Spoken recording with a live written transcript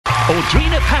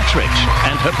Audrina Patridge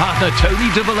and her partner Tony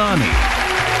Dovolani.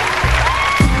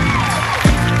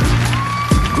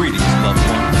 Greetings, loved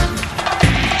ones.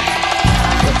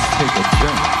 Let's take a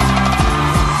journey.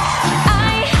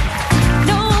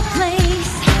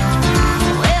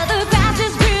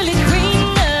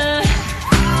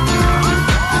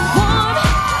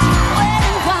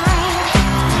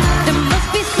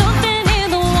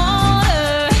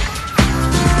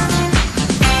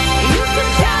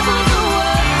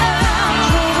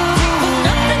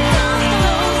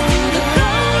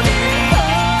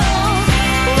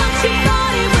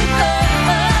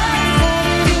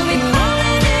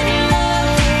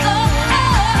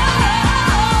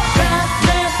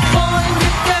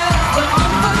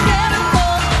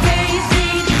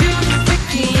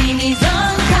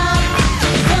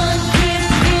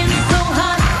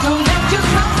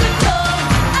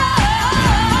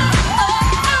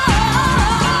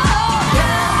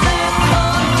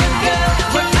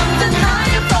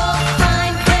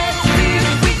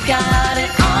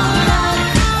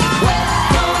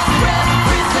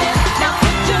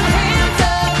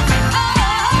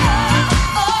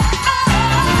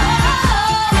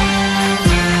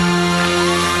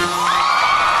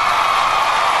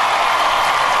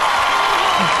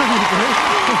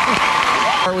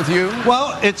 With you?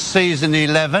 Well, it's season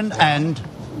 11 and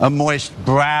a moist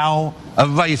brow, a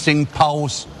racing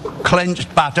pulse,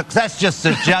 clenched buttocks. That's just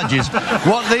the judges.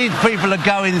 What these people are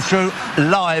going through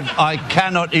live, I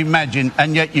cannot imagine.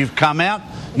 And yet you've come out,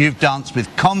 you've danced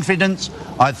with confidence.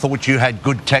 I thought you had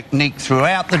good technique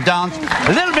throughout the dance.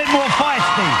 A little bit more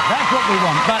feisty, that's what we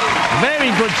want. But very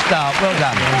good start, well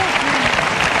done.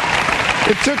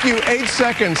 It took you 8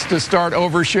 seconds to start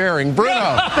oversharing.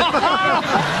 Bruno.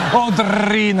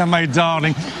 Audrina, my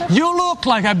darling, you look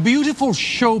like a beautiful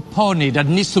show pony that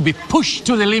needs to be pushed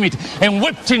to the limit and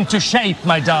whipped into shape,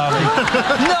 my darling.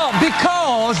 No,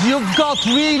 because you've got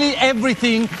really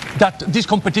everything that this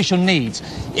competition needs.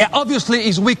 Yeah, obviously,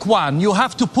 it's week one. You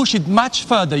have to push it much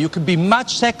further. You can be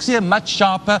much sexier, much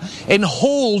sharper, and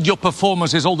hold your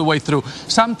performances all the way through.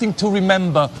 Something to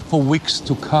remember for weeks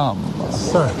to come.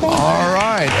 All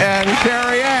right, and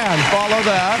Carrie Ann, follow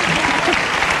that.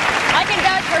 I can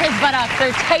vouch for his buttocks.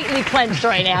 They're tightly clenched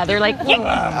right now. They're like,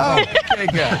 Oh, okay,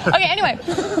 good. Okay, anyway,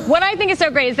 what I think is so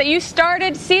great is that you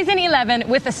started season 11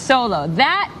 with a solo.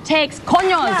 That takes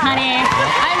coños, honey.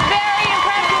 I'm very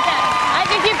impressed with that. I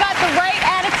think you've got the right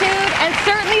attitude and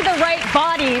certainly the right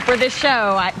body for this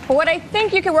show. But what I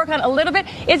think you can work on a little bit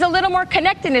is a little more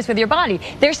connectedness with your body.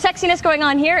 There's sexiness going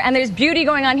on here and there's beauty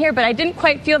going on here, but I didn't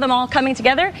quite feel them all coming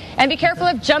together. And be careful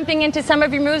of jumping into some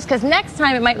of your moves, because next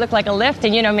time it might look like a lift,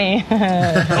 and you know me.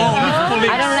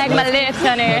 I don't like my lifts,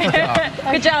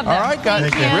 honey. Good job, though. All right,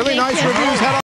 guys. Really nice reviews.